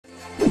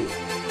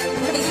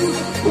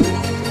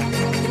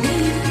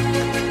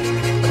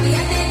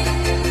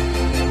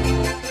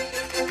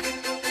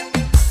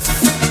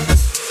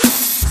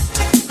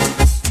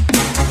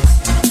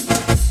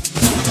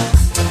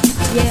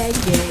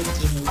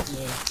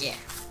Yeah,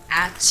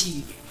 add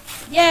to.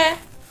 Yeah.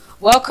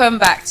 Welcome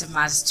back to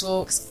Maz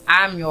Talks.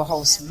 I'm your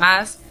host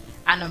Maz,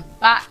 and I'm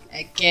back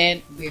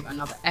again with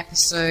another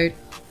episode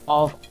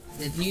of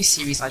the new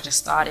series I just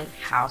started,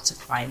 How to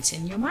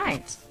Quieten Your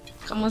Mind.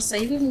 Come on,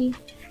 say it with me.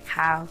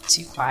 How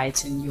to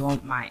quieten your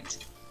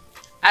mind.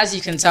 As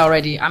you can tell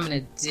already, I'm in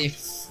a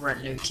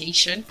different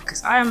location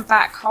because I am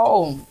back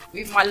home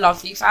with my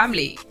lovely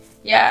family.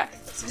 Yeah,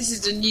 so this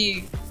is the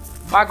new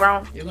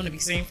background you're going to be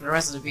seeing for the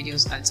rest of the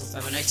videos until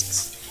further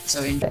notice.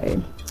 So enjoy.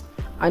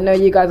 I know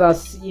you guys are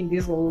seeing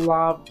this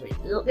lovely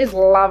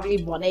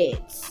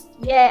bonnet.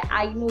 Yeah,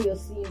 I know you're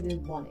seeing this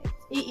bonnet.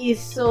 It is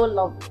so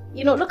lovely.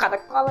 You know, look at the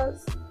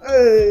colors.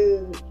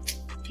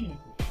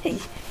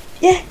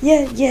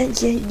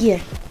 Yeah.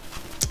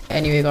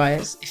 Anyway,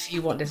 guys, if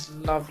you want this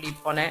lovely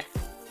bonnet,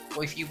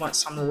 or if you want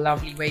some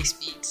lovely waist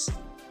beats,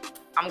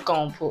 I'm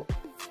gonna put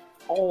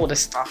all the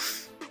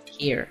stuff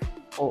here,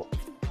 or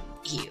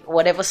here,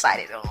 whatever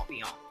side it's gonna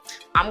be on.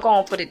 I'm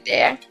gonna put it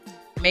there.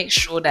 Make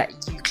sure that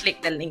you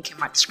click the link in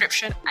my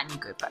description and you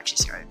go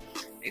purchase your own.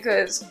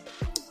 Because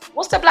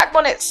what's the black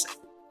bonnets?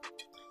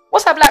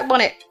 What's that black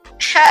bonnet?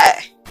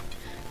 Hey,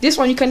 this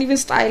one you can even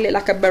style it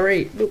like a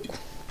beret. Look.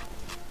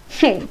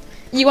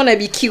 You wanna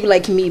be cute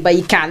like me, but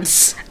you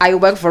can't. I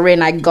work for it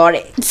and I got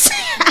it.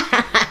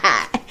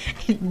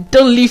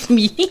 Don't leave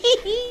me.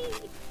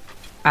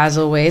 As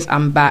always,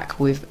 I'm back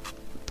with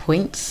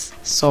points.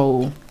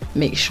 So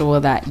make sure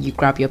that you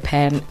grab your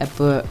pen, a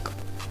book,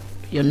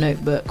 your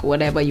notebook,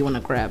 whatever you want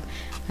to grab,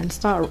 and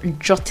start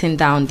jotting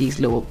down these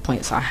little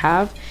points I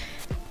have.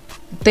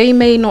 They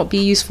may not be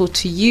useful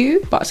to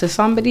you, but to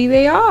somebody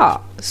they are.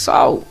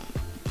 So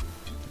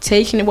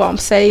taking what I'm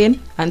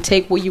saying and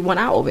take what you want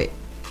out of it.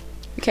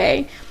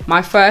 Okay,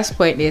 my first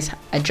point is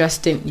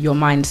adjusting your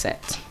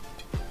mindset.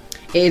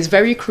 It is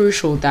very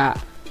crucial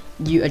that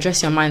you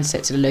adjust your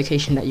mindset to the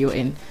location that you're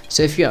in.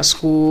 So if you're at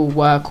school,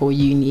 work, or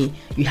uni,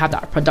 you have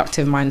that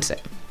productive mindset.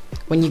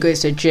 When you go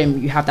to the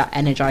gym, you have that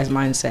energized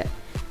mindset.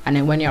 And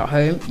then when you're at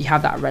home, you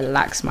have that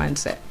relaxed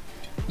mindset.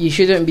 You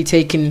shouldn't be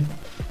taking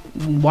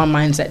one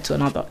mindset to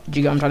another. Do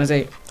you get what I'm trying to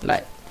say?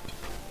 Like,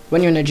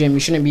 when you're in the gym,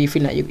 you shouldn't be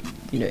feeling like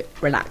you're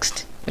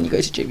relaxed. When you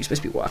go to the gym, you're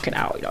supposed to be working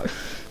out,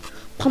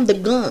 pump the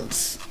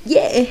guns.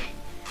 Yeah.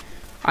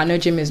 I know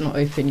gym is not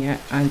open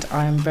yet, and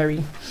I am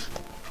very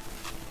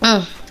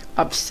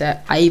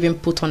upset. I even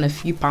put on a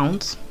few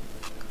pounds.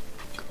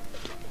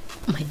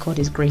 Oh my god,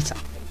 it's greater.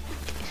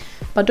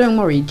 But don't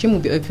worry, gym will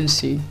be open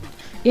soon.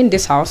 In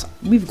this house,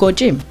 we've got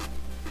gym.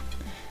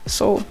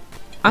 So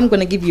I'm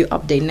gonna give you an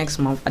update next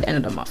month, at the end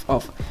of the month,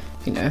 of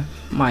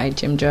my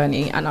gym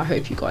journey, and I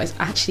hope you guys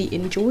actually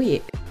enjoy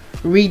it.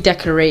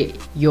 Redecorate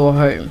your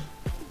home.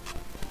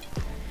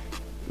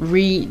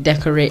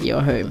 Redecorate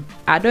your home.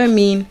 I don't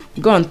mean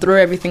go and throw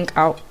everything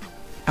out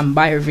and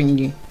buy everything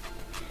new,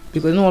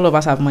 because not all of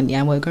us have money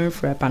and we're going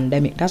through a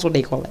pandemic. That's what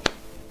they call it.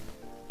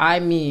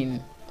 I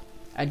mean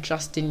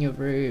adjusting your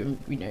room,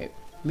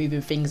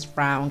 moving things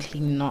around,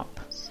 cleaning up,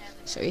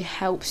 so it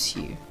helps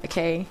you.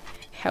 Okay,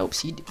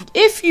 helps you.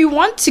 If you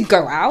want to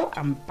go out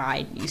and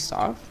buy new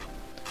stuff,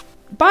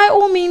 by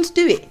all means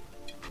do it.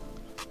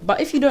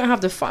 But if you don't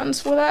have the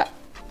funds for that,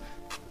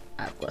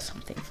 I've got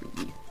something for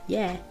you.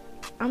 Yeah,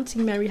 Auntie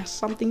Mary has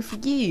something for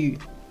you.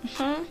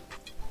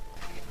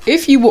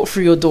 If you walk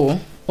through your door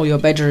or your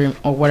bedroom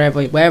or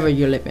wherever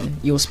you're living,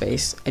 your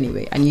space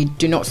anyway, and you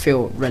do not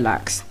feel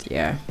relaxed,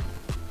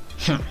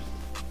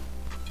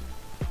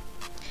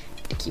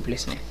 keep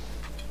listening.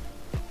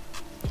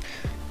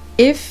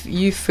 If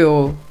you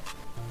feel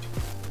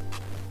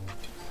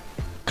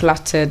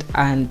cluttered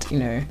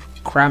and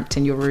cramped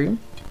in your room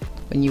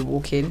when you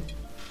walk in,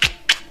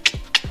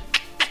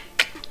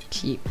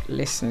 keep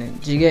listening.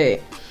 Do you get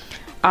it?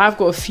 I've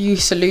got a few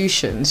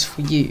solutions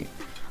for you.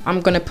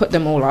 I'm gonna put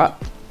them all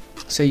up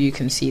so you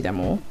can see them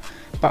all.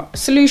 But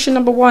solution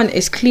number one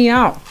is clean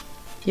out.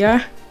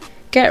 Yeah,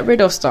 get rid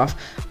of stuff.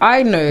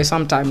 I know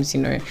sometimes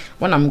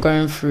when I'm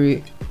going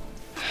through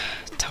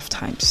tough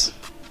times.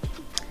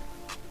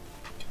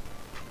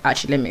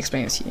 Actually, let me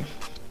explain it to you.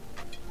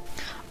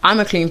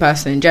 I'm a clean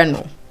person in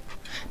general,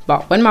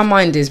 but when my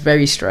mind is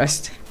very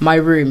stressed, my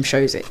room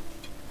shows it.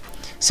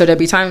 So there'll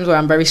be times where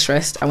I'm very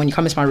stressed, and when you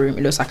come into my room,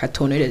 it looks like a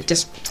tornado.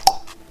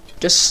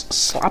 Just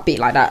slap it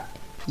like that.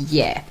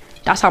 Yeah,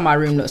 that's how my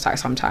room looks like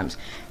sometimes.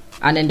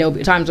 And then there'll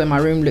be times when my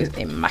room looks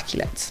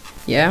immaculate.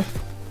 Yeah,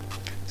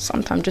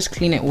 sometimes just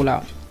clean it all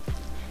out.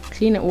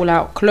 Clean it all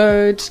out.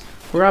 Clothes,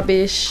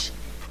 rubbish.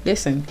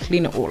 Listen,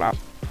 clean it all out.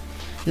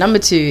 Number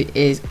two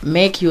is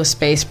make your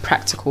space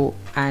practical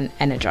and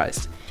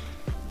energized.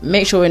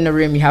 Make sure in the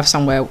room you have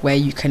somewhere where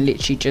you can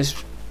literally just,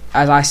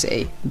 as I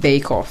say,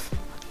 bake off.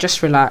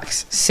 Just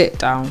relax, sit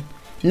down.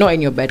 Not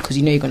in your bed, because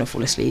you're going to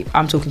fall asleep.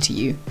 I'm talking to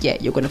you. Yeah,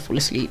 you're going to fall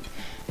asleep.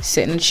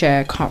 Sit in a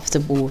chair,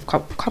 comfortable, with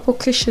couple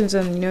cushions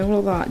and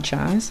all that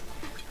jazz,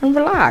 and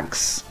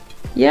relax.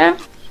 Yeah.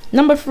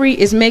 Number three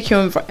is make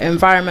your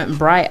environment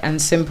bright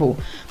and simple.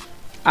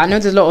 I know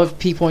there's a lot of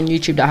people on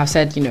YouTube that have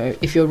said,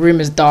 if your room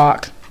is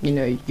dark,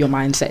 your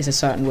mindset is a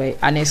certain way,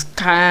 and it's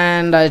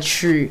kind of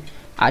true.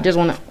 I just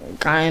want to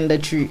kind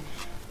of true.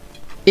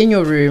 in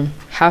your room,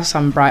 have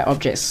some bright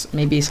objects,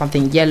 maybe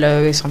something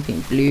yellow,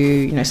 something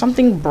blue,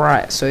 something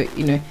bright, so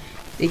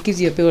it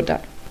gives you a build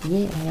that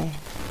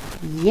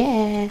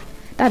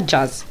that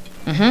jazz.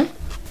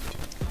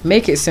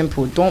 Make it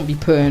simple. Don't be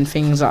putting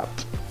things up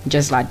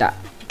just like that,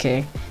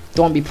 okay?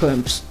 Don't be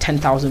putting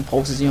 10,000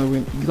 posters in your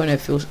room. You're gonna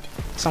feel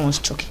someone's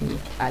choking you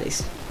at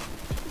this.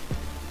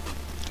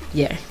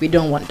 Yeah, we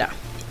don't want that.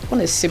 We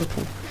want it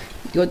simple.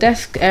 Your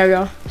desk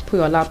area, put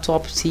your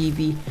laptop,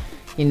 TV,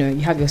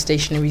 you have your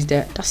stationaries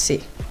there. That's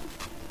it.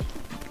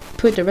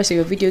 Put the rest of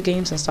your video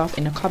games and stuff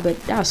in a cupboard.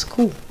 That's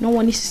cool. No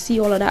one needs to see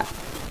all of that.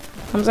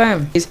 I'm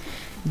saying is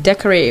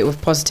decorate it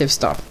with positive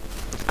stuff.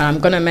 And I'm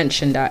gonna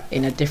mention that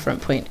in a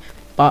different point.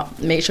 But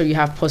make sure you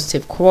have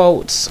positive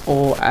quotes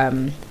or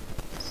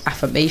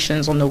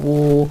affirmations on the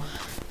wall.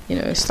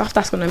 Stuff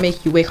that's gonna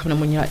make you wake up in the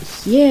morning. You're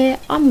like, yeah,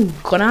 I'm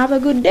gonna have a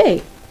good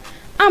day.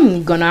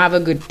 I'm gonna have a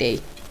good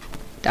day.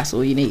 That's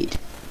all you need.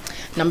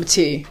 Number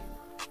 2.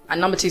 And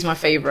number 2 is my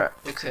favorite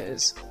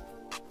because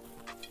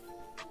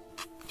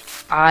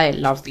I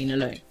love being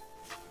alone.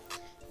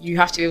 You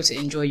have to be able to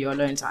enjoy your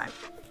alone time.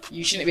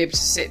 You shouldn't be able to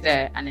sit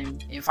there and then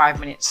in 5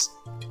 minutes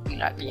be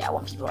like, yeah, I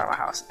want people around my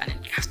house, and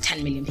then have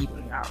 10 million people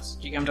in your house.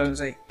 Do you get what I'm trying to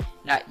say?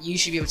 Like, you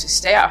should be able to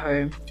stay at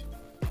home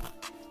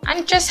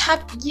and just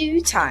have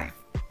you time.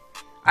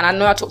 And I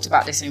know I talked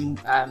about this in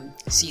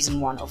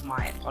season 1 of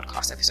my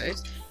podcast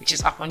episodes, which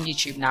is up on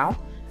YouTube now,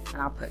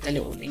 and I'll put the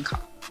little link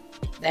up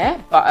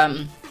there. But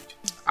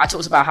I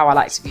talked about how I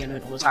like to be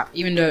alone all the time,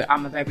 even though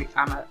I'm an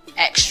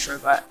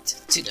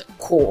extrovert to the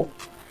core.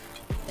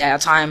 There are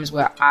times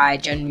where I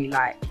generally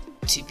like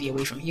to be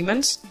away from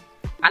humans,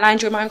 and I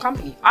enjoy my own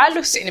company.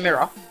 I sit in the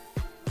mirror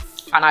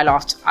and I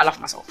laugh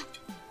myself.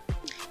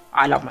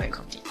 I love my own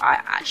company.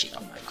 I actually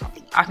love my own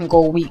company. I can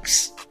go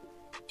weeks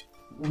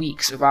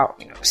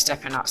without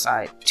stepping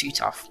outside. Too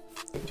tough.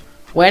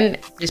 When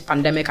this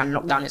pandemic and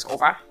lockdown is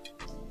over,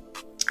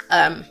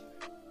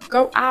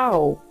 go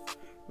out,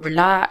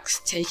 relax,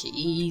 take it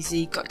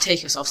easy. Go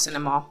take yourself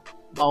cinema,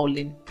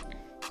 bowling,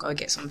 go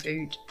get some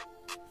food.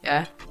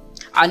 Yeah,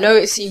 I know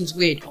it seems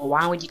weird. Or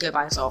why would you go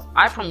by yourself?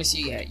 I promise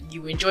you,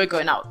 you enjoy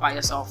going out by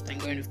yourself than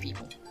going with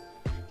people.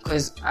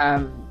 Because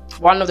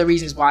one of the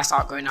reasons why I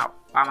start going out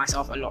by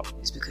myself a lot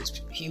is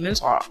because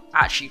humans are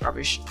actually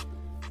rubbish.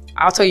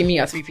 I'll tell you, meet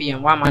at 3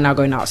 p.m. Why am I now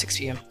going out at 6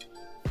 p.m?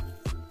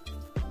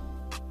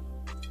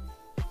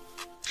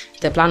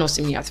 The plan was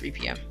to meet at 3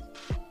 p.m.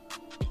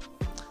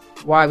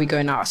 Why are we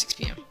going out at 6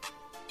 p.m?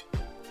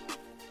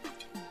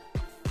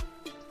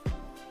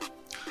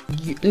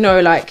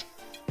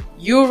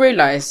 You'll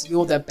realize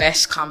you're the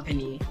best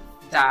company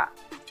that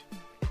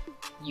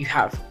you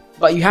have,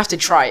 but you have to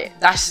try it.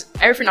 That's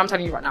everything I'm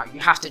telling you right now.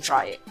 You have to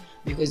try it,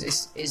 because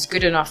it's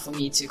good enough for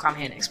me to come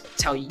here and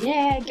tell you,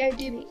 yeah, go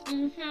do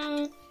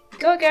it.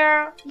 Go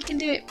girl, you can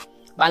do it.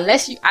 But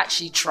unless you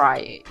actually try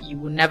it, you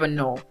will never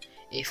know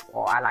if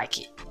I like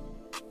it.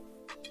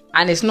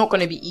 And it's not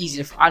going to be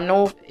easy. I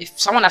know if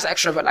someone that's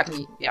extrovert like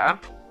me, yeah,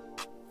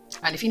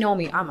 and if you know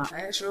me, I'm an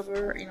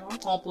extrovert, I'm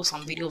gonna put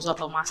some videos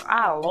up of myself.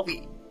 I love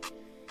it.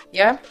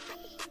 Yeah,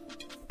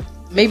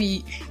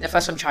 maybe the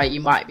first time you try it,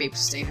 you might be able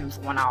to stay home for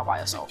 1 hour by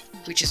yourself,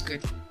 which is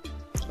good.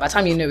 By the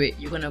time you know it,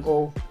 you're gonna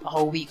go a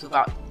whole week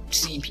without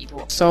seeing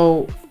people.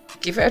 So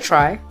give it a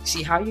try,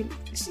 see how you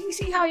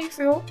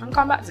feel, and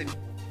come back to me.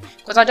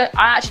 Because I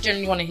actually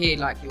genuinely want to hear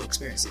your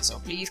experiences. So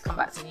please come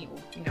back to me,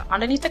 or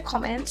underneath the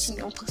comments,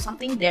 put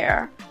something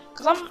there.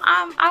 Because I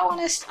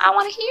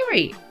want to hear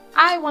it.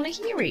 I want to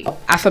hear it.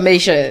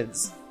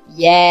 Affirmations.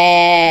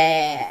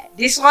 Yeah,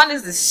 this one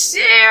is the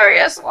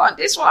serious one.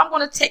 This one, I'm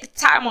going to take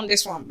time on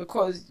this one,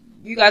 because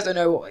you guys don't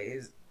know what it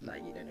is. You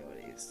don't know what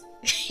it is.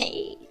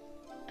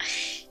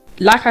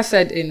 Like I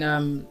said in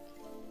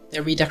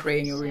the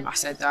redecorating your room, I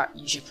said that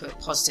you should put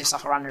positive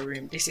stuff around the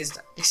room. This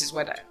is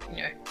where the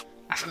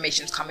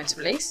affirmations come into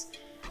place.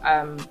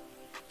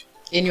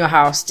 In your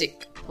house,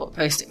 put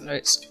post-it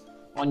notes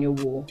on your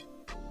wall,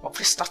 or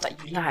put stuff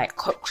that you like.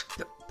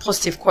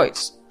 Positive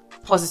quotes.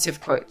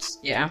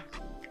 Yeah.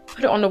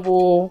 Put it on the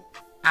wall,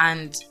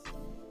 and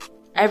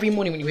every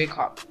morning when you wake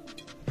up,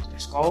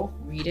 just go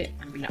read it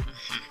and be like,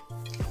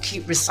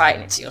 keep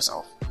reciting it to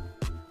yourself.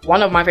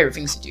 One of my favorite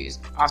things to do is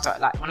after,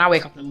 when I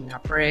wake up in the morning, I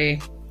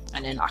pray,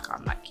 and then I'm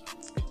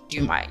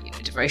do my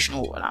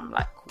devotional, and I'm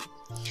cool,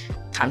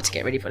 time to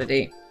get ready for the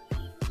day.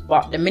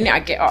 But the minute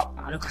I get up,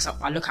 I look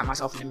at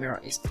myself in the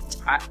mirror,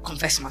 I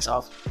confess to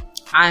myself,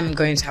 I'm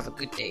going to have a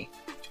good day.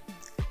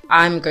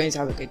 I'm going to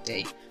have a good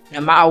day.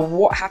 No matter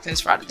what happens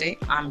throughout the day,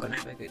 I'm going to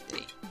have a good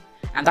day.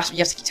 And that's what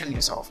you have to keep telling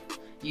yourself.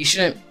 You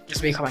shouldn't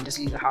just wake up and just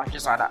leave the house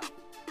just like that.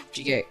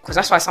 Do you get it? Because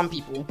that's why some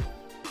people,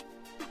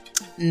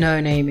 no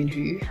naming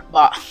who,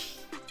 but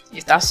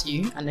if that's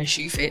you and the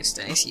shoe fits,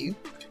 then it's you.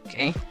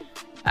 Okay.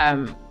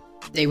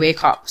 They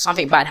wake up,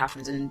 something bad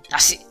happens, and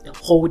that's it. The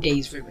whole day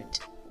is ruined.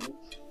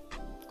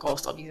 Gotta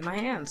stop using my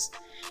hands.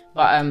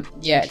 But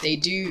they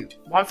do.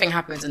 One thing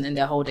happens, and then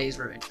their whole day is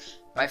ruined.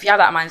 But if you have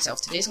that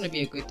mindset, today's gonna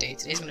be a good day.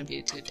 Today's gonna be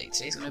a good day.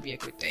 Today's gonna be a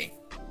good day.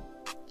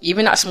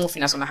 Even that small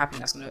thing that's gonna happen,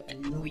 that's gonna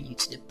annoy you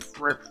to the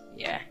brim.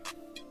 Yeah.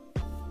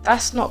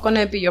 that's not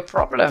gonna be your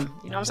problem.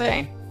 You know what I'm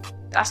saying?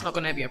 That's not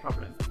gonna be a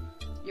problem.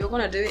 You're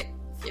gonna do it.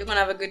 You're gonna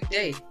have a good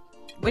day.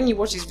 When you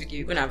watch this video,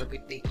 you're gonna have a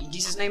good day. In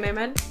Jesus' name,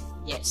 amen?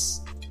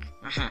 Yes.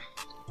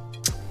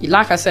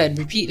 Like I said,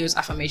 repeat those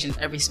affirmations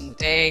every single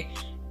day.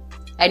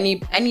 Any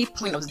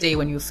point of the day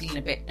when you're feeling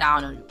a bit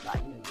down or you're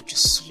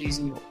just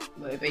losing your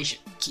motivation,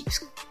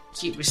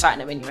 keep reciting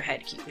them in your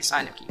head. Keep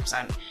reciting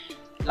them.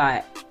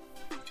 Like,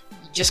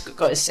 you just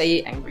gotta say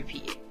it and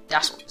repeat it.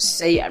 That's what.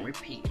 Say it and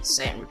repeat.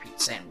 Say it and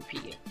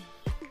repeat it.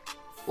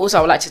 Also,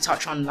 I would like to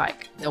touch on,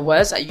 like, the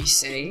words that you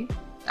say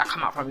that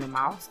come out from your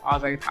mouth are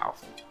very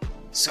powerful.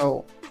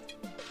 So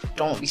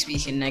don't be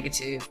speaking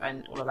negative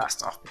and all of that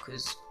stuff,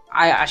 because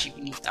I actually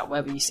believe that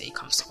whatever you say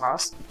comes to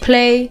pass.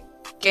 Play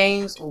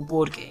games or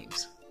board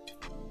games.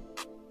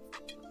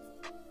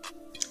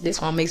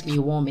 This one makes me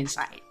warm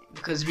inside,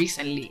 because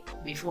recently,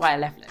 before I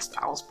left Leicester,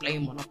 I was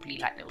playing Monopoly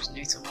like there was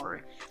no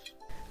tomorrow.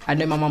 I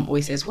know my mum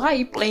always says, why are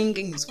you playing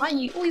games? Why are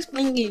you always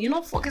playing games? You're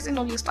not focusing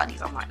on your studies.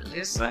 I'm like,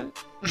 listen,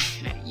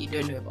 you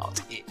don't know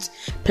about it.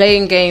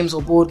 Playing games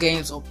or board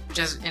games or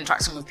just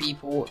interacting with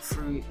people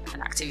through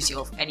an activity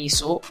of any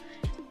sort,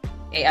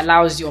 it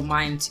allows your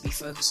mind to be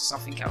focused on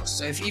something else.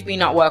 So if you've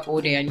been at work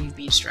all day and you've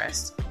been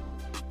stressed,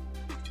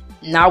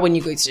 now when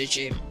you go to the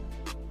gym,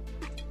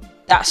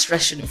 that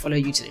stress shouldn't follow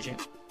you to the gym.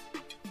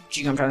 Do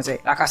you know what I'm trying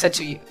to say? Like I said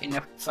to you in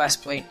the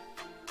first point,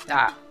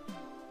 that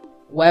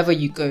wherever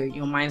you go,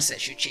 your mindset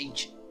should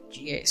change. Do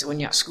you get it? So when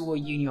you're at school or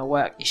uni or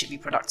work, you should be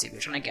productive.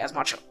 You're trying to get as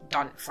much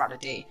done throughout the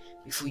day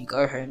before you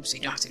go home, so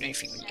you don't have to do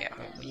anything when you get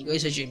home. When you go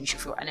to the gym, you should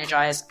feel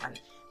energized and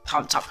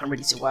pumped up and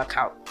ready to work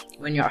out.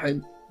 When you're at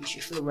home, you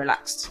should feel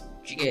relaxed.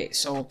 Do you get it?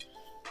 So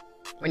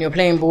when you're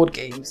playing board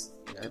games,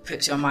 it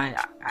puts your mind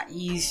at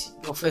ease.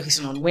 You're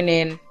focusing on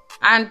winning,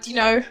 and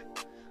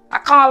I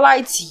can't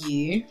lie to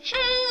you.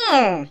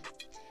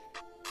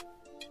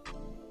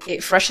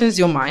 It freshens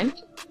your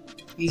mind.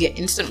 You get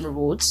instant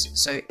rewards.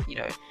 So,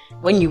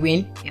 when you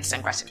win,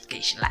 instant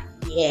gratification. Like,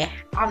 yeah,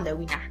 I'm the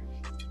winner.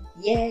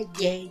 Yeah.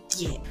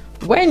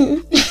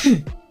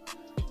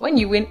 When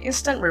you win,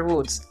 instant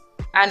rewards.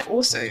 And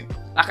also,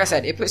 like I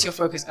said, it puts your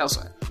focus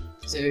elsewhere.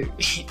 So,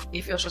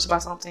 if you're stressed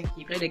about something,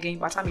 you play the game,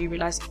 by the time you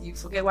realize, you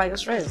forget why you're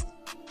stressed.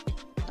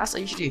 That's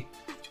what you should do.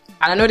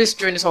 And I know this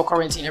during this whole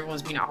quarantine,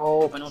 everyone's been at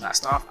home and all that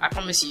stuff. I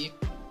promise you,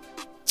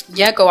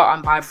 go out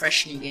and buy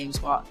fresh new games,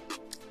 but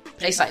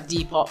places like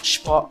Depop,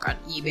 Spock, and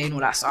eBay and all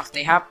that stuff,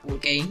 they have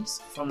board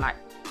games from like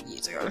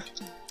years ago.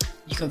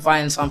 You can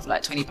find some for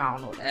like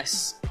 £20 or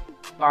less.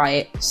 Buy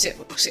it, sit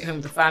home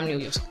with the family or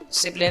your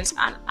siblings,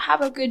 and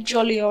have a good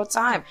jolly old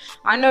time.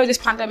 I know this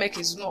pandemic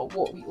is not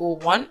what we all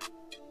want,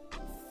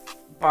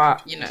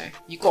 but you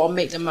gotta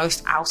make the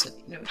most out of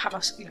it. Have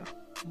a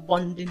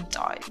bonding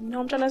time. You know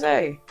what I'm trying to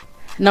say?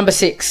 Number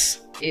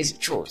 6 is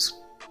chores.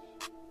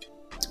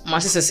 My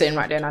sister's sitting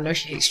right there, and I know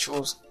she hates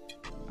chores.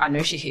 I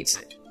know she hates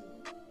it.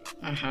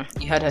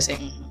 You heard her say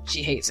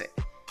she hates it.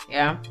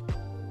 Yeah,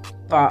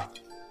 but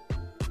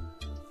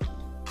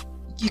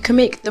you can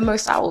make the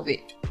most out of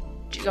it.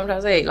 Do you know what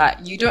I'm trying to say? Like,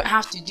 you don't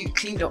have to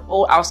clean the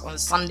whole house on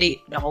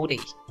Sunday the whole day.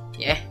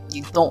 Yeah,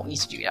 you don't need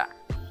to do that.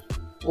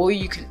 Or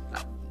you can.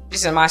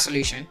 This is my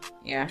solution.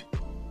 Yeah,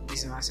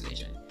 this is my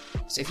solution.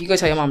 So if you go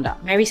tell your mom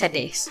that Mary said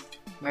this,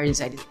 Mary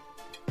said it,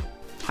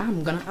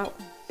 I'm gonna out.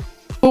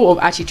 Thought of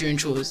actually doing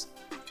chores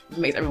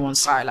makes everyone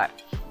sigh. Like,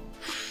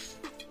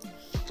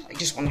 I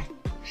just wanna.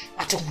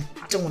 I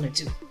don't want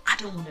to do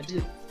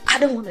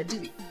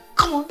it.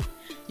 Come on.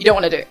 You don't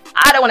want to do it.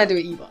 I don't want to do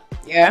it either.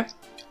 Yeah?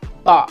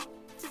 But,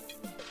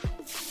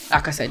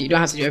 like I said, you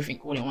don't have to do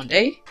everything all in one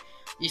day.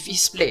 If you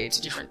split it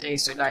to different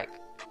days, so like,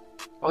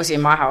 obviously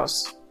in my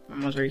house, my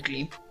mom's very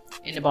clean.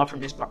 In the bathroom,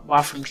 there's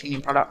bathroom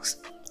cleaning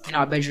products. In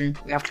our bedroom,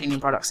 we have cleaning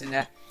products in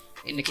there.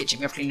 In the kitchen,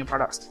 we have cleaning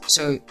products.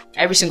 So,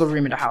 every single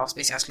room in the house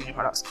basically has cleaning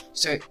products.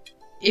 So,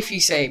 if you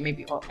say,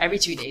 maybe, every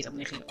 2 days, I'm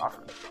going to clean the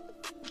bathroom.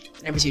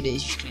 Every 2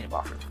 days, you should clean the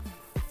bathroom.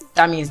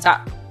 That means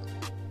that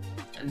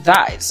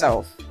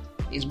itself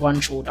is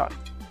one chore done.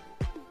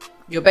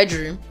 Your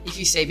bedroom, if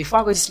you say, before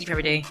I go to sleep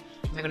every day,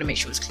 I'm going to make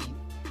sure it's clean.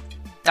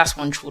 That's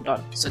one chore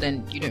done. So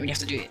then you don't really have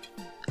to do it.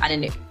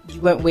 And then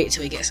you won't wait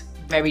till it gets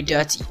very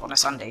dirty on a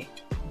Sunday.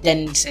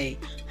 Then say,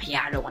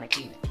 I don't want to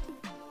clean it.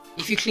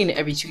 If you clean it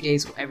every 2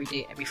 days or every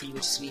day, before you go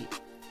to sleep,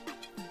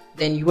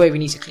 then you won't even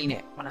need to clean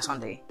it on a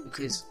Sunday,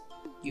 because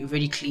you've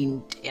already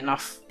cleaned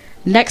enough.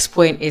 Next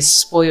point is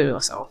spoil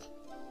yourself.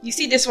 You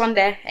see this one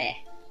there?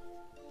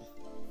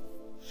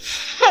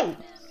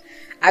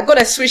 I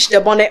gotta switch the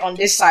bonnet on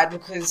this side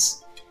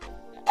because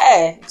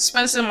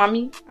expensive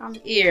mommy, I'm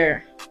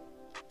here.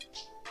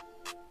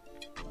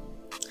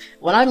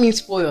 When I mean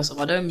spoil yourself,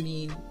 I don't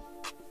mean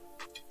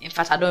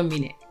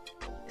it.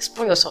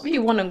 Spoil yourself. If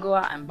you want to go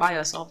out and buy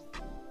yourself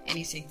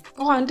anything,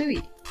 go out and do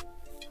it.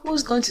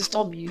 Who's going to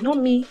stop you? Not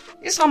me.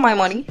 It's not my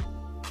money.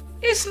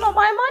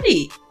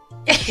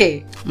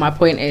 My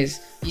point is,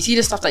 you see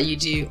the stuff that you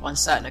do on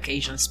certain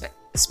occasions,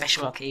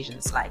 special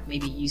occasions, like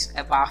maybe use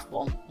a bath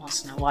bomb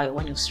once in a while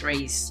when you're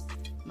stressed.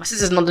 My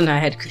sister's nodding her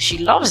head because she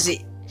loves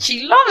it.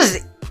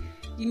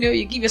 You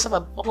You give yourself a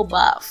bubble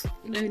bath.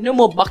 No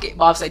more bucket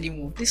baths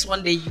anymore. This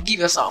one day, you give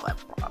yourself a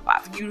proper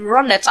bath. You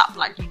run the tap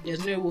like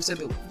there's no water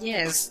bill.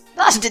 Yes,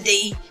 that's the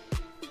day.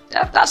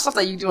 That's stuff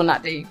that you do on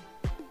that day.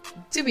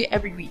 Do it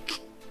every week.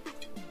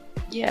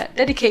 Yeah,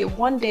 dedicate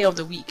one day of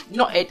the week.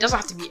 It doesn't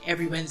have to be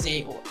every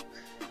Wednesday or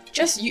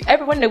just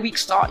every when the week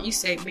start, you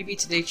say maybe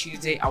today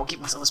Tuesday I'll give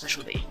myself a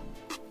special day.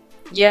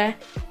 Yeah,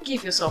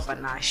 give yourself a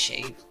nice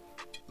shave.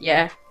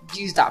 Yeah,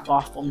 use that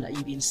bath bomb that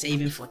you've been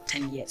saving for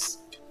 10 years.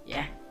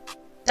 Yeah,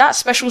 that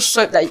special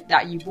soap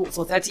that you bought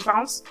for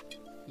 £30,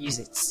 use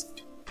it.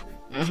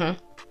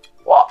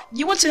 What?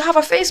 You want to have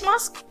a face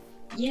mask?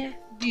 Yeah,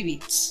 do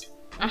it.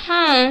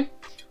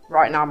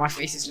 Right now my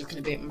face is looking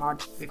a bit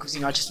mad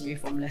because I just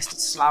moved from Leicester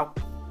to Slough,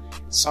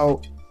 so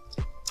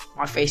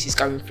my face is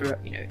going through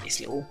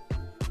this little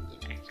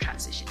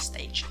transition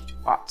stage.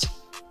 But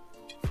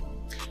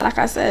like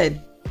I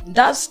said,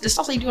 that's the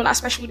stuff that you do on that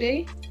special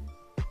day.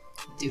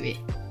 Do it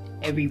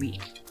every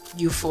week.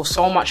 You feel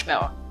so much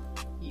better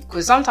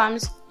because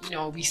sometimes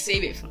we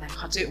save it for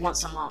I'll do it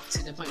once a month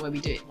to the point where we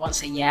do it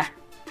once a year.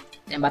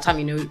 Then by the time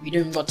we don't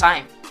even got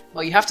time.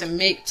 But you have to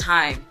make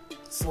time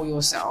for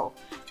yourself.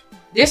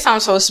 This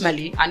sounds so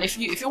smelly, and if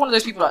you're one of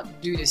those people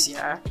that do this,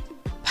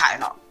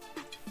 pattern up.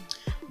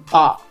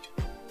 But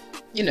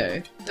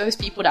those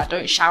people that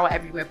don't shower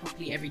everywhere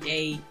properly every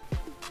day,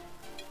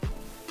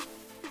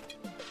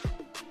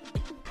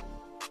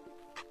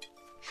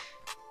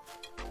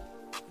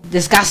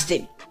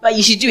 disgusting. But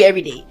you should do it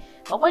every day.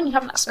 But when you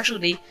have that special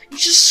day, you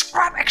should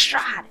scrub extra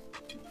hard.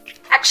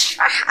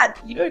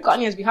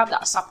 Ghanaians, we have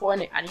that support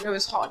in it, and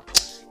it's hard.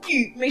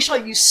 You make sure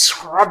you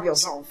scrub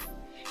yourself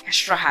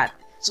extra hard.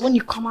 So when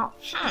you come out,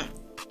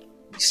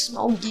 you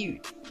smell good.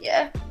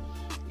 Yeah.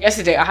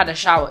 Yesterday I had a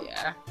shower,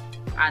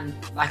 and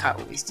like I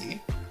always do,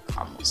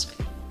 I'm not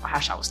smelly. I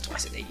have showers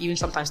twice a day, even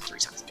sometimes 3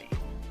 times a day.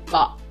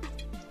 But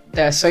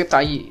the soap that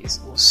I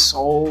used was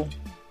so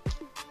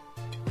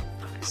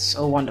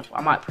wonderful.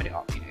 I might put it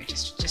up,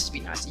 just to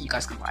be nice, so you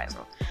guys can buy it as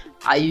well.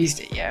 I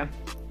used it,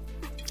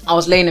 I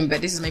was laying in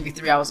bed. This is maybe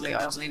 3 hours later.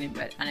 I was laying in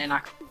bed, and then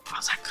I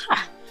was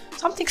like,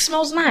 something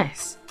smells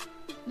nice.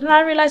 Then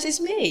I realized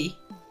it's me.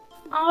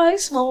 I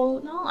smell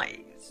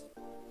nice.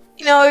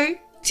 2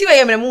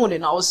 a.m. in the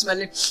morning, I was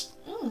smelling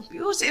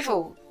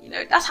beautiful.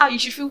 That's how you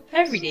should feel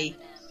every day.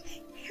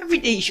 Every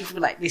day you should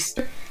feel like this.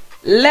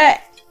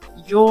 Let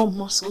your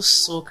muscles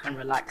soak and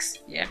relax.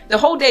 Yeah. The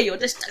whole day you're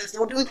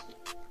doing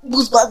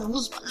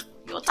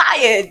you're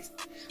tired.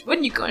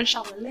 When you go and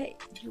shower, let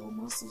your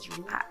muscles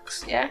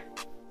relax. Yeah.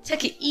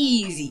 Take it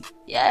easy.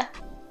 Yeah.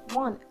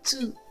 1,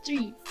 2,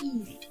 3,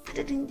 easy.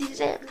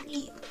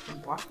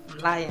 I'm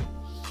lying.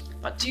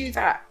 But do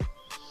that.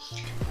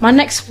 My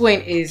next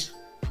point is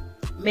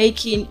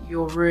making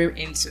your room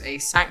into a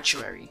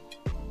sanctuary.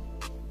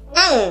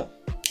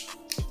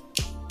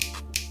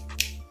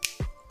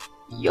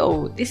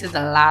 Yo, this is the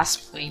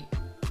last point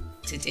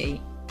today.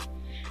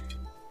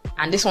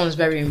 And this one is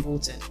very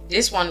important.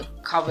 This one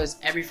covers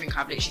everything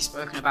I've literally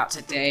spoken about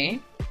today.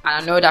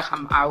 And I know that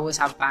I always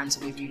have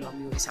banter with you lot.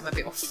 We always have a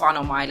bit of fun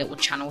on my little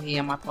channel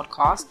here, my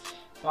podcast.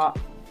 But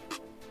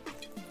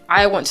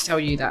I want to tell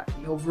you that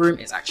your room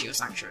is actually your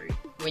sanctuary.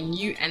 When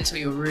you enter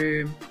your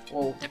room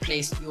or the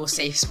place, your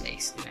safe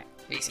space,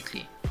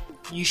 basically,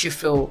 you should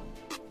feel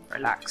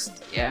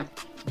relaxed. Yeah,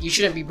 you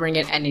shouldn't be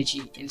bringing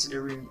energy into the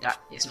room that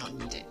is not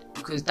needed,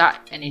 because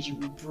that energy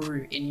will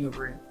brew in your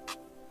room.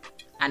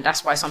 And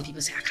that's why some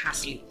people say I can't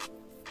sleep,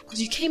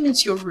 because you came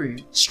into your room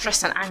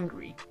stressed and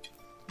angry.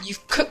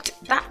 You've cooked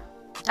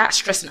that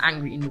stress and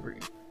angry in the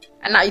room,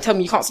 and now you tell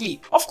me you can't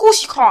sleep. Of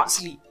course you can't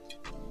sleep.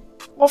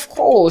 Of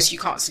course you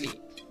can't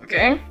sleep.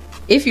 Okay,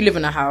 if you live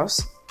in a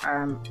house,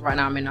 right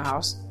now I'm in a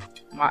house,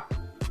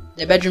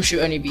 the bedroom should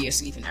only be a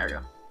sleeping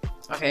area.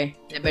 Okay,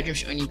 the bedroom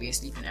should only be a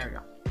sleeping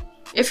area.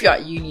 If you're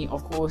at uni,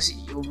 of course,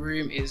 your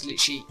room is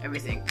literally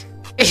everything.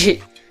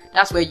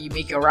 That's where you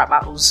make your rap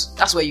battles.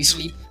 That's where you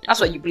sleep. That's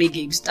where you play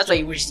games. That's where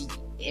you watch TV.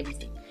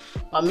 Everything.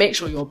 But make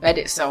sure your bed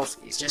itself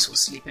is just for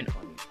sleeping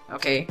only.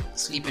 Okay,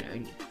 sleeping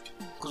only.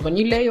 Because when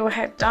you lay your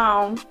head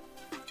down,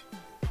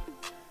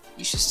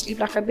 you should sleep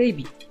like a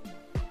baby.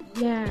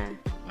 Yeah.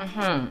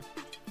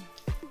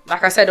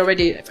 Like I said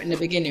already in the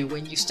beginning,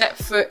 when you step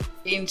foot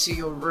into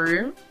your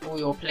room or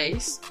your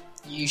place,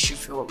 you should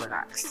feel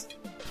relaxed.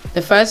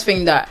 The first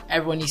thing that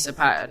everyone needs to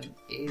pattern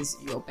is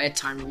your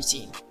bedtime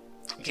routine.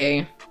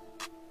 Okay?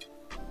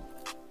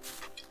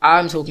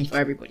 I'm talking for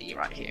everybody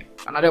right here,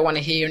 and I don't want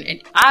to hear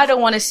and I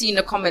don't want to see in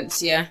the comments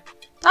here,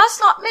 that's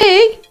not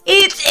me,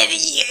 it's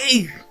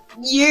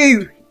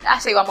you.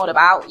 That's what I'm all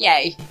about.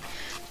 Yay.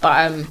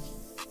 But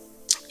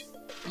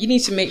you need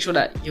to make sure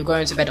that you're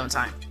going to bed on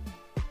time.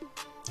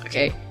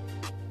 Okay?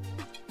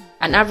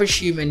 An average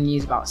human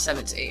needs about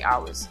 7 to 8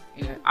 hours.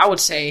 I would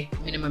say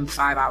minimum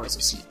 5 hours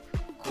of sleep.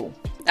 Cool.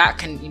 That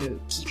can,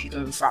 keep you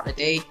going throughout the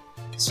day.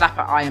 Slap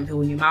an iron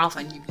pill in your mouth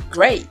and you'd be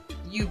great.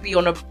 You'd be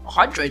on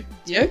 100,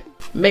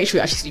 Make sure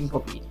you're actually sleeping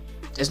properly.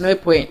 There's no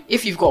point,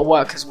 if you've got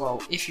work as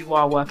well, if you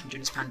are working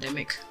during this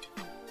pandemic,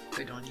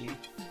 good on you.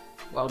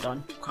 Well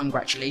done.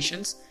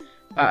 Congratulations.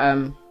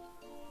 But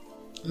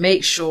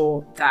make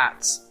sure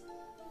that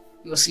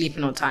you're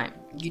sleeping on time.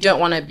 You don't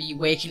want to be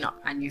waking up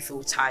and you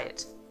feel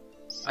tired.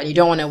 Or you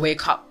don't want to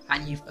wake up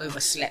and you've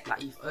overslept,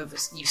 like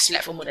you've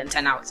slept for more than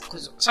 10 hours.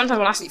 Because sometimes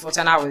when I sleep for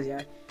 10 hours,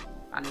 yeah,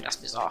 I know that's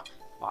bizarre,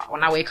 but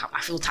when I wake up,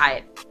 I feel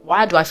tired.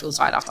 Why do I feel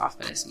tired after I've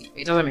been asleep?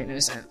 It doesn't make no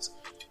sense.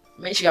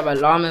 Make sure you have an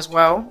alarm as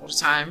well all the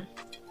time.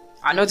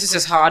 I know this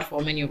is hard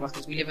for many of us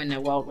because we live in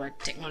a world where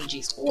technology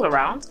is all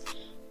around,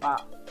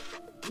 but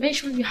make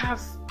sure you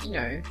have,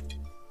 your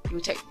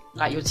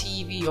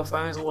TV, your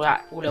phones, all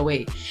that, all the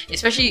way.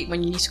 Especially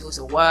when you need to go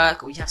to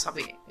work or you have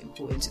something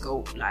important to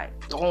go. Like,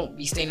 don't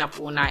be staying up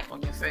all night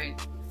on your phone.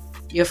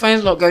 Your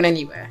phone's not going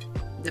anywhere.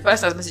 The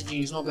person that's messaging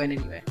you is not going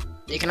anywhere.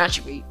 They can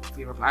actually wait for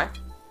your reply.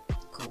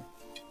 Cool.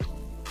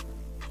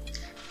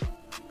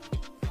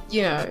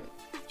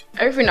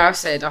 Everything I've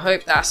said, I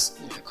hope that's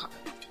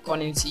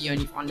gone into you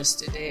and you've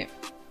understood it.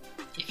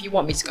 If you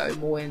want me to go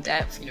more in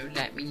depth,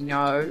 let me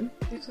know,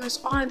 because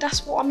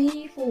that's what I'm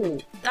here for.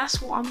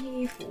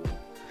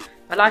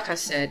 But like I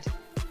said,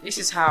 this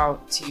is how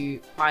to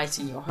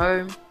quieten your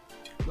home.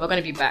 We're going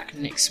to be back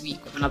next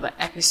week with another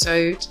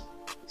episode,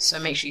 so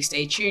make sure you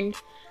stay tuned.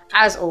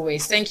 As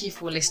always, thank you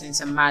for listening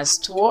to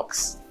Maz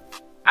Talks.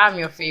 I'm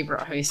your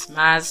favorite host,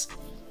 Maz.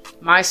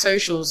 My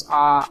socials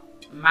are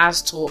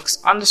Maz Talks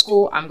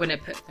 _ I'm going to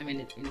put them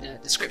in the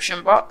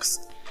description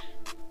box.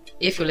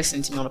 If you're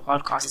listening to me on the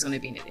podcast, it's going to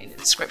be in the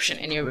description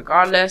anyway,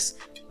 regardless.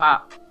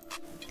 But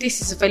this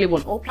is available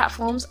on all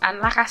platforms. And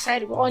like I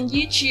said, we're on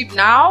YouTube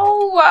now.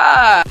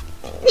 We're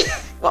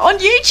on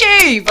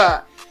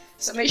YouTube.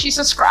 So make sure you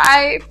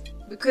subscribe,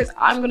 because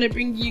I'm going to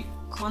bring you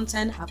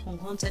content upon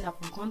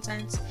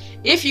content.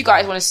 If you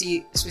guys want to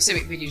see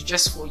specific videos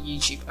just for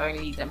YouTube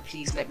only, then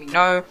please let me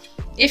know.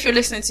 If you're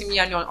listening to me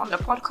and you're on the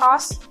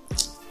podcast,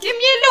 give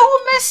me a little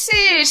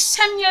message.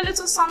 Send me a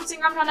little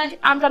something.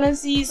 I'm trying to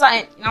see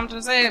something. You know what I'm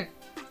trying to say?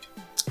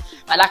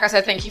 But like I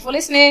said, thank you for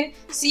listening.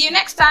 See you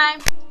next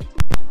time.